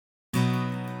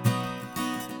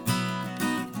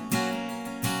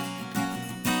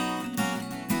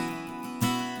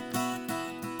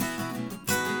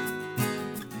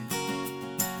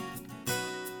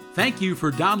Thank you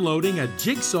for downloading A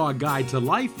Jigsaw Guide to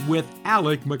Life with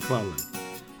Alec McClellan.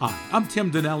 Hi, I'm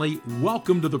Tim Donnelly.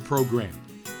 Welcome to the program.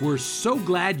 We're so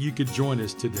glad you could join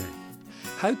us today.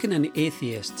 How can an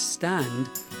atheist stand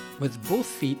with both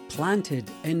feet planted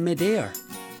in midair?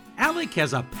 Alec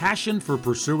has a passion for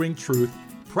pursuing truth,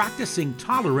 practicing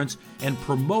tolerance, and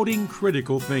promoting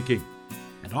critical thinking.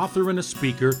 An author and a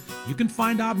speaker, you can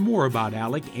find out more about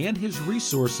Alec and his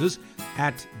resources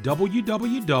at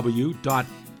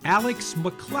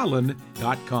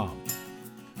www.alexmcclellan.com.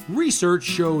 Research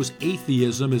shows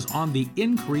atheism is on the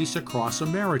increase across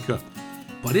America,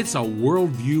 but it's a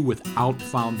worldview without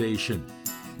foundation,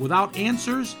 without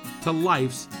answers to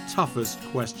life's toughest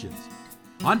questions.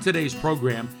 On today's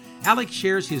program, Alec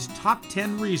shares his top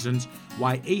 10 reasons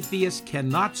why atheists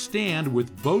cannot stand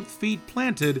with both feet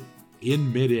planted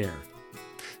in midair.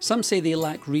 Some say they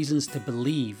lack reasons to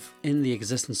believe in the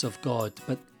existence of God,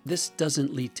 but this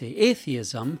doesn't lead to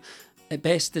atheism. At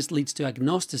best, this leads to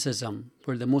agnosticism,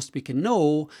 where the most we can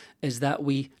know is that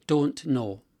we don't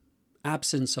know.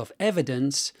 Absence of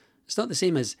evidence is not the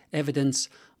same as evidence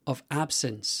of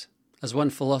absence. As one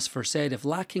philosopher said, if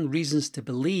lacking reasons to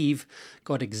believe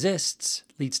God exists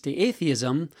leads to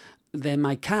atheism, then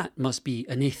my cat must be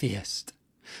an atheist.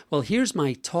 Well, here's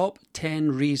my top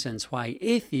 10 reasons why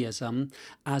atheism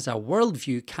as a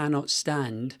worldview cannot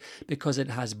stand, because it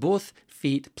has both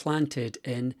feet planted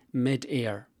in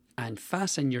mid-air. And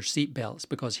fasten your seatbelts,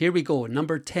 because here we go.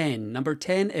 Number 10. Number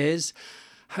 10 is,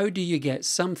 how do you get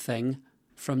something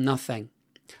from nothing?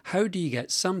 How do you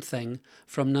get something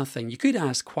from nothing? You could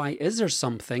ask, why is there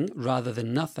something rather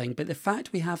than nothing? But the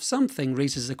fact we have something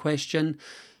raises the question,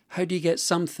 how do you get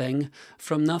something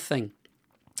from nothing?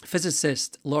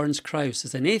 Physicist Lawrence Krauss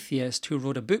is an atheist who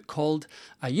wrote a book called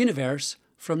A Universe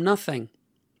from Nothing.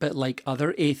 But like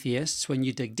other atheists, when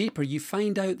you dig deeper, you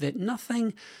find out that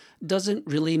nothing doesn't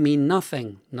really mean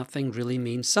nothing. Nothing really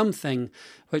means something,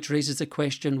 which raises the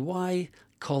question, why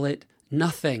call it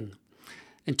nothing?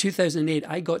 In 2008,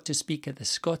 I got to speak at the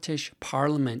Scottish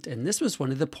Parliament, and this was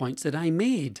one of the points that I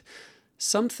made.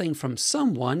 Something from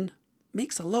someone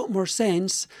makes a lot more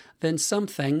sense than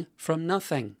something from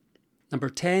nothing. Number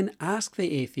 10, ask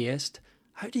the atheist,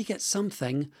 how do you get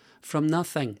something from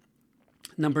nothing?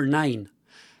 Number 9,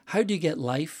 how do you get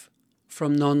life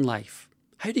from non-life?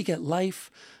 How do you get life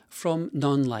from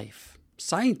non-life?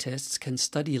 Scientists can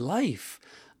study life,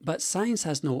 but science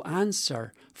has no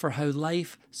answer for how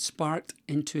life sparked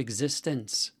into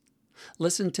existence.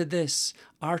 Listen to this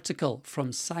article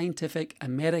from Scientific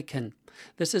American.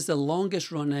 This is the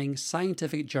longest running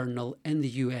scientific journal in the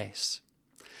US.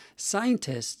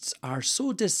 Scientists are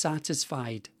so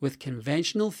dissatisfied with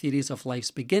conventional theories of life's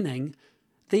beginning,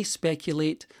 they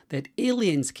speculate that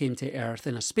aliens came to Earth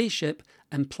in a spaceship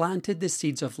and planted the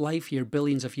seeds of life here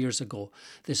billions of years ago.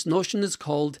 This notion is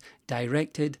called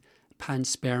directed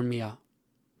panspermia.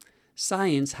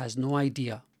 Science has no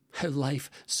idea how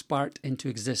life sparked into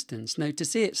existence. Now, to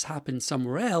say it's happened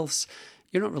somewhere else,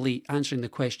 you're not really answering the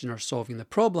question or solving the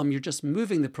problem. You're just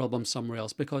moving the problem somewhere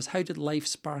else, because how did life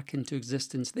spark into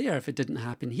existence there if it didn't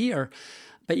happen here?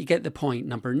 But you get the point.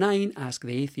 Number 9, ask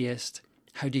the atheist,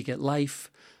 how do you get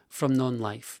life from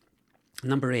non-life?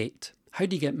 Number 8, how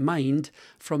do you get mind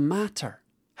from matter?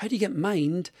 How do you get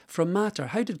mind from matter?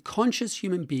 How did conscious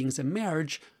human beings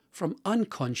emerge from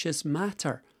unconscious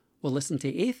matter? Well, listen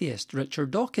to atheist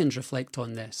Richard Dawkins reflect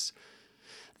on this.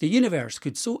 The universe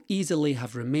could so easily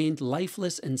have remained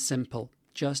lifeless and simple,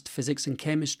 just physics and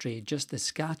chemistry, just the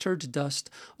scattered dust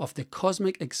of the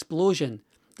cosmic explosion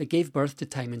that gave birth to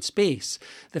time and space.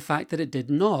 The fact that it did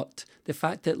not, the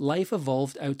fact that life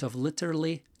evolved out of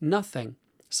literally nothing,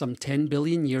 some 10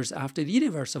 billion years after the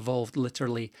universe evolved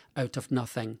literally out of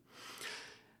nothing,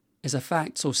 is a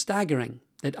fact so staggering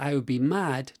that I would be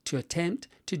mad to attempt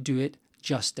to do it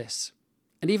justice.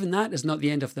 And even that is not the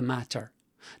end of the matter.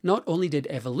 Not only did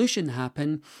evolution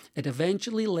happen, it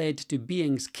eventually led to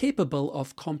beings capable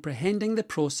of comprehending the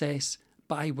process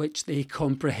by which they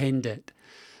comprehend it.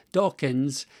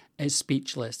 Dawkins is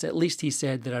speechless. At least he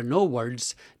said there are no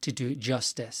words to do it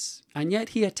justice. And yet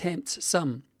he attempts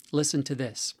some. Listen to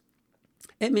this.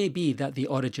 It may be that the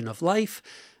origin of life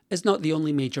is not the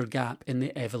only major gap in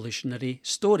the evolutionary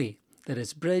story that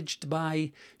is bridged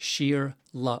by sheer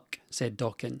luck, said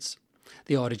Dawkins.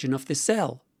 The origin of the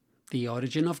cell, the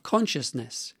origin of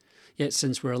consciousness. Yet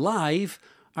since we're alive,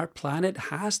 our planet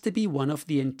has to be one of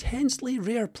the intensely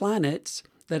rare planets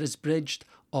that has bridged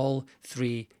all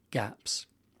three gaps.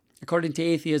 According to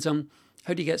atheism,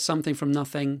 how do you get something from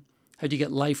nothing? How do you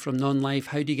get life from non-life?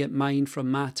 How do you get mind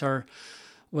from matter?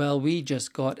 Well, we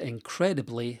just got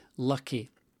incredibly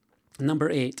lucky. Number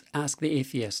 8, ask the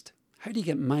atheist. How do you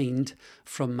get mind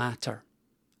from matter?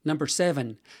 Number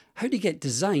 7, how do you get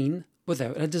design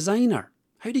without a designer?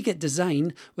 How do you get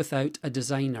design without a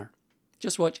designer?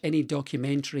 Just watch any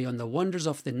documentary on the wonders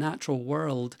of the natural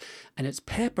world and it's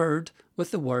peppered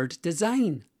with the word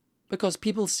design because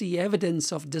people see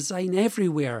evidence of design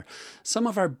everywhere. Some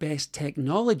of our best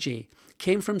technology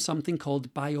came from something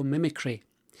called biomimicry.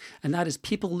 And that is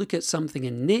people look at something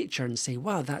in nature and say,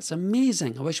 wow, that's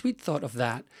amazing. I wish we'd thought of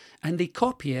that. And they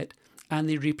copy it and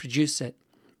they reproduce it.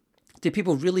 Do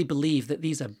people really believe that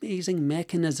these amazing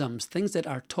mechanisms, things that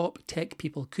our top tech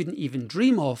people couldn't even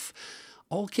dream of,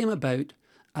 all came about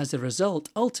as a result,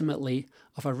 ultimately,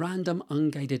 of a random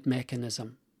unguided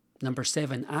mechanism? Number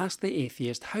 7, ask the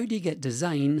atheist, how do you get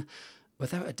design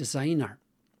without a designer?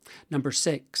 Number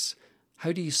 6,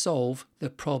 how do you solve the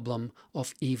problem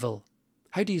of evil?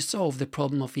 How do you solve the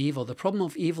problem of evil? The problem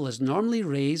of evil is normally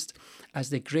raised as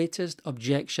the greatest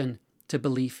objection to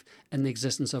belief in the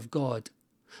existence of God.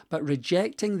 But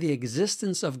rejecting the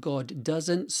existence of God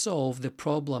doesn't solve the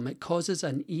problem. It causes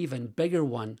an even bigger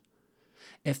one.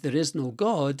 If there is no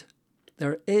God,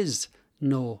 there is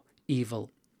no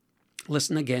evil.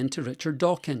 Listen again to Richard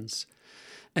Dawkins.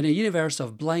 In a universe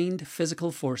of blind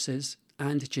physical forces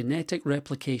and genetic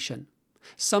replication,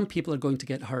 some people are going to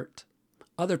get hurt.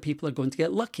 Other people are going to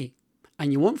get lucky.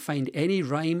 And you won't find any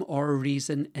rhyme or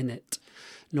reason in it,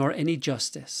 nor any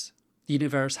justice. The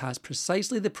universe has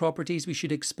precisely the properties we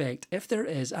should expect if there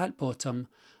is, at bottom,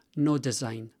 no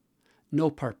design, no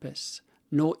purpose,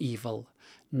 no evil,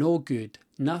 no good,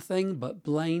 nothing but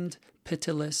blind,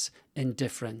 pitiless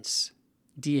indifference.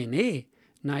 DNA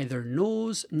neither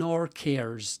knows nor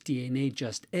cares. DNA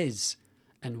just is,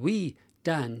 and we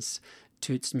dance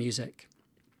to its music.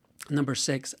 Number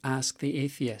 6, ask the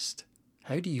atheist,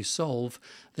 how do you solve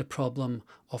the problem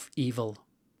of evil?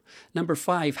 Number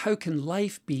 5, how can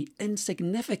life be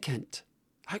insignificant?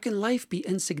 How can life be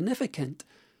insignificant?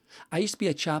 I used to be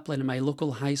a chaplain in my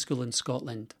local high school in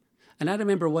Scotland, and I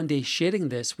remember one day sharing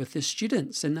this with the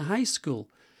students in the high school.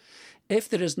 If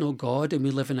there is no God and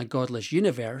we live in a godless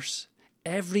universe,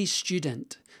 every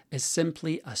student is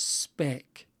simply a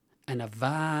speck in a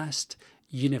vast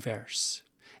universe.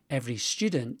 Every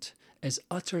student is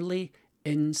utterly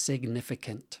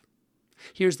insignificant.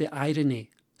 Here's the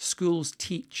irony. Schools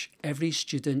teach every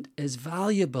student is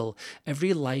valuable.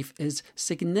 Every life is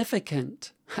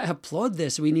significant. I applaud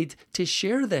this. We need to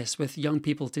share this with young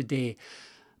people today.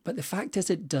 But the fact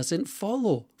is, it doesn't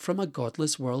follow from a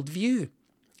godless worldview.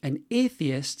 And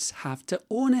atheists have to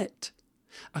own it.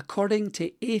 According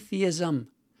to atheism,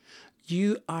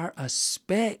 you are a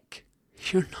speck.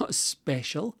 You're not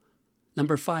special.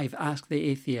 Number 5, ask the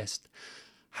atheist,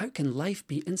 how can life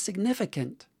be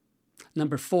insignificant?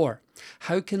 Number 4,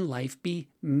 how can life be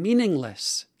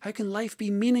meaningless? How can life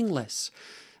be meaningless?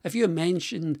 If you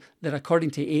mention that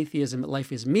according to atheism,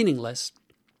 life is meaningless,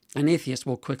 an atheist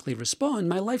will quickly respond,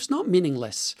 my life's not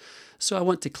meaningless. So I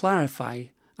want to clarify,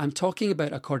 I'm talking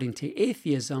about according to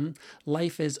atheism,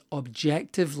 life is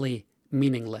objectively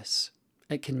meaningless.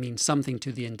 It can mean something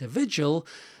to the individual,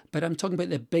 but I'm talking about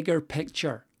the bigger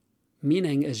picture.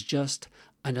 Meaning is just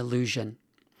an illusion.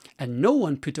 And no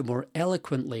one put it more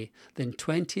eloquently than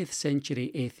 20th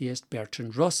century atheist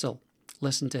Bertrand Russell.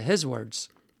 Listen to his words.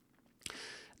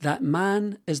 That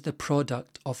man is the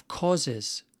product of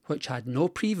causes which had no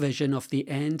prevision of the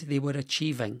end they were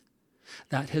achieving.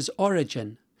 That his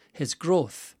origin, his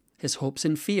growth, his hopes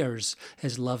and fears,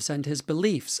 his loves and his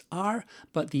beliefs are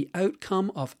but the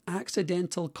outcome of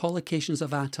accidental collocations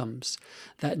of atoms.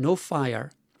 That no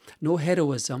fire, no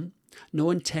heroism,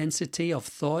 no intensity of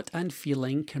thought and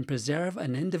feeling can preserve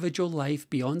an individual life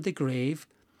beyond the grave,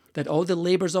 that all the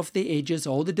labours of the ages,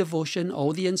 all the devotion,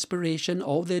 all the inspiration,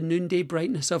 all the noonday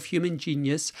brightness of human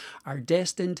genius are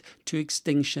destined to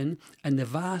extinction in the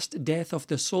vast death of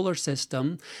the solar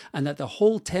system, and that the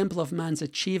whole temple of man's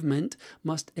achievement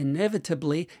must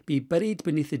inevitably be buried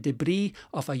beneath the debris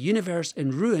of a universe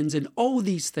in ruins, and all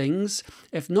these things,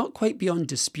 if not quite beyond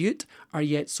dispute, are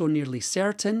yet so nearly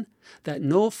certain that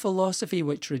no philosophy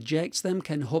which rejects them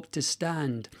can hope to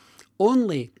stand.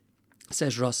 Only,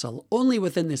 says Russell, only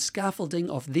within the scaffolding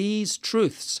of these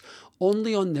truths,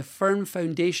 only on the firm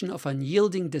foundation of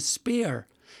unyielding despair,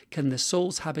 can the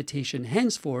soul's habitation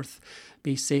henceforth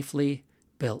be safely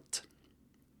built.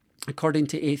 According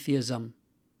to atheism,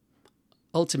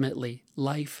 ultimately,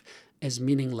 life is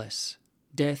meaningless.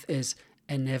 Death is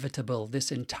inevitable. This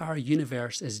entire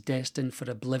universe is destined for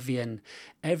oblivion.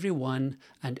 Everyone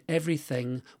and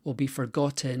everything will be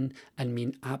forgotten and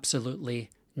mean absolutely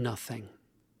nothing.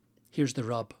 Here's the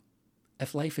rub.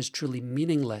 If life is truly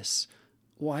meaningless,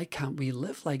 why can't we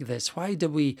live like this? Why do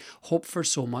we hope for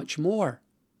so much more?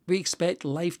 We expect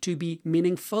life to be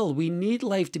meaningful. We need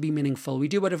life to be meaningful. We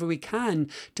do whatever we can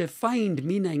to find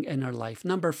meaning in our life.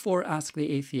 Number 4, ask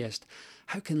the atheist,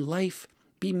 how can life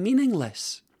be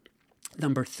meaningless?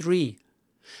 Number 3,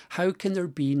 how can there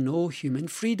be no human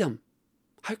freedom?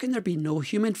 How can there be no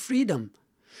human freedom?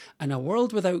 In a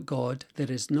world without God,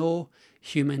 there is no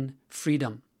human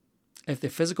freedom. If the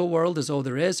physical world is all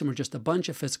there is and we're just a bunch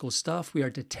of physical stuff, we are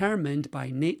determined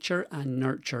by nature and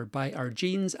nurture, by our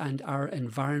genes and our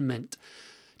environment.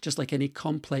 Just like any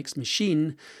complex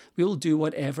machine, we will do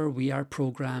whatever we are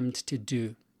programmed to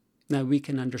do. Now, we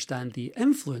can understand the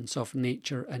influence of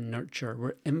nature and nurture.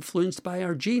 We're influenced by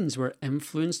our genes. We're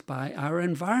influenced by our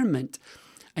environment.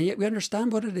 And yet we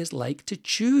understand what it is like to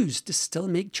choose, to still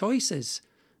make choices.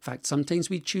 In fact, sometimes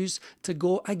we choose to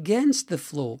go against the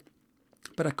flow.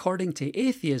 But according to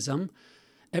atheism,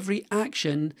 every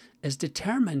action is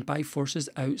determined by forces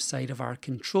outside of our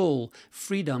control.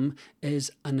 Freedom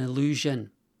is an illusion.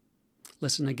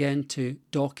 Listen again to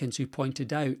Dawkins, who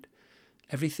pointed out,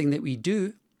 everything that we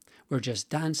do, we're just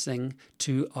dancing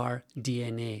to our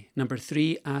DNA. Number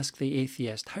 3, ask the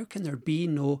atheist, how can there be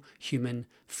no human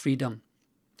freedom?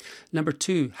 Number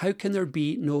 2, how can there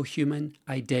be no human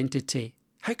identity?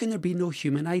 How can there be no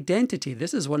human identity?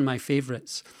 This is one of my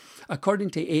favorites.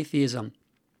 According to atheism,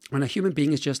 when a human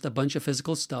being is just a bunch of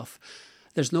physical stuff,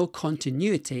 there's no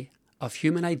continuity of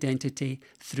human identity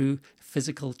through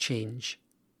physical change.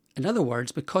 In other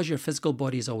words, because your physical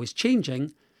body is always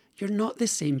changing, you're not the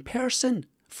same person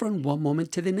from one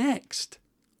moment to the next.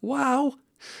 Wow!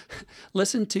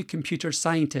 Listen to computer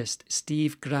scientist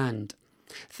Steve Grand.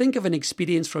 Think of an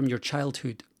experience from your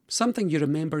childhood. Something you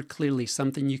remember clearly,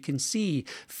 something you can see,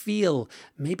 feel,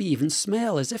 maybe even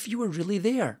smell, as if you were really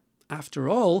there. After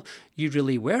all, you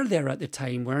really were there at the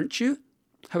time, weren't you?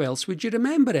 How else would you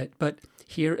remember it? But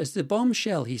here is the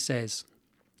bombshell, he says.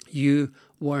 You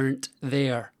weren't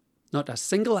there. Not a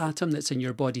single atom that's in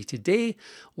your body today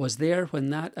was there when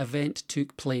that event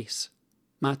took place.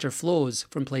 Matter flows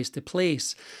from place to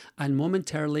place and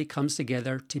momentarily comes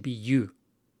together to be you.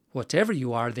 Whatever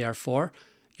you are, therefore,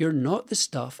 you're not the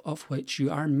stuff of which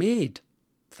you are made.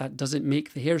 If that doesn't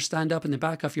make the hair stand up in the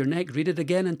back of your neck, read it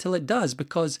again until it does,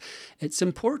 because it's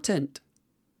important.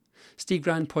 Steve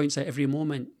Grand points out every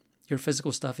moment your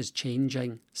physical stuff is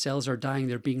changing. Cells are dying,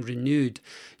 they're being renewed.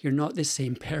 You're not the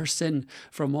same person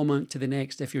from one moment to the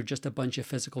next if you're just a bunch of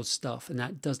physical stuff, and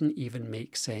that doesn't even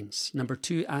make sense. Number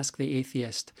 2, ask the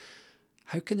atheist,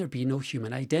 how can there be no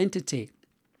human identity?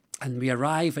 And we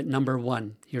arrive at number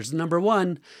 1. Here's number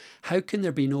 1. How can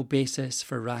there be no basis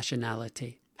for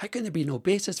rationality? How can there be no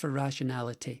basis for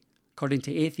rationality? According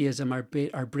to atheism, our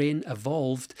brain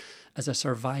evolved as a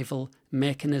survival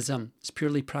mechanism. It's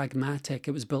purely pragmatic.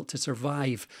 It was built to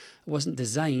survive. It wasn't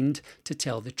designed to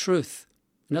tell the truth.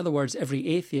 In other words, every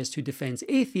atheist who defends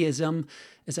atheism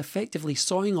is effectively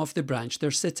sawing off the branch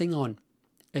they're sitting on.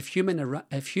 If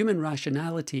human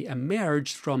rationality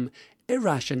emerged from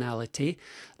irrationality,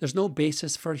 there's no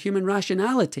basis for human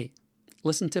rationality.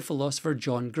 Listen to philosopher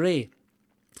John Gray.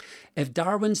 If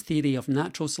Darwin's theory of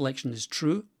natural selection is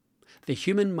true, the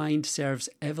human mind serves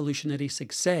evolutionary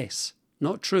success,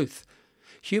 not truth.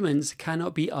 Humans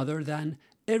cannot be other than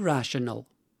irrational.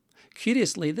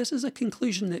 Curiously, this is a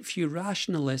conclusion that few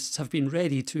rationalists have been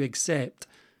ready to accept.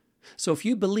 So if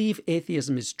you believe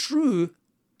atheism is true,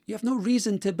 you have no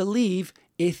reason to believe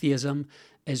atheism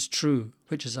is true,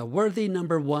 which is a worthy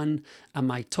number 1 on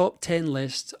my top 10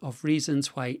 list of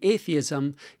reasons why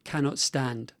atheism cannot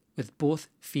stand, with both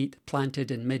feet planted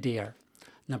in midair.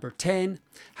 Number 10,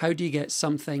 how do you get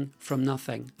something from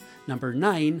nothing? Number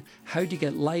 9, how do you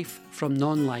get life from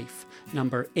non-life?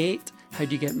 Number 8, how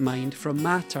do you get mind from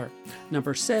matter?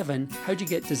 Number 7, how do you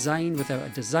get design without a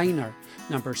designer?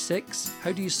 Number 6,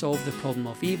 how do you solve the problem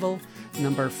of evil?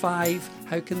 Number 5,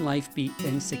 how can life be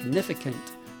insignificant?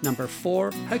 Number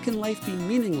 4, how can life be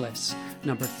meaningless?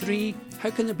 Number 3, how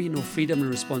can there be no freedom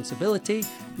and responsibility?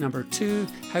 Number 2,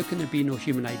 how can there be no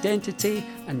human identity?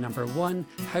 And number 1,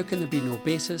 how can there be no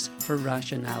basis for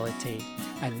rationality?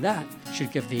 And that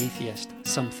should give the atheist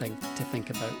something to think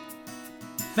about.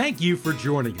 Thank you for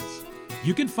joining us.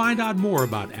 You can find out more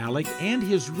about Alec and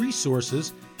his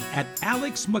resources at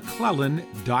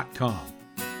alexmcclellan.com.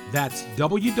 That's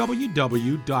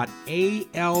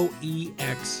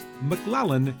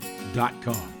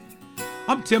www.alexmcclellan.com.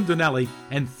 I'm Tim Donnelly,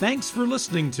 and thanks for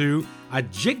listening to A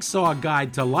Jigsaw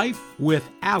Guide to Life with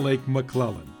Alec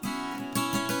McClellan.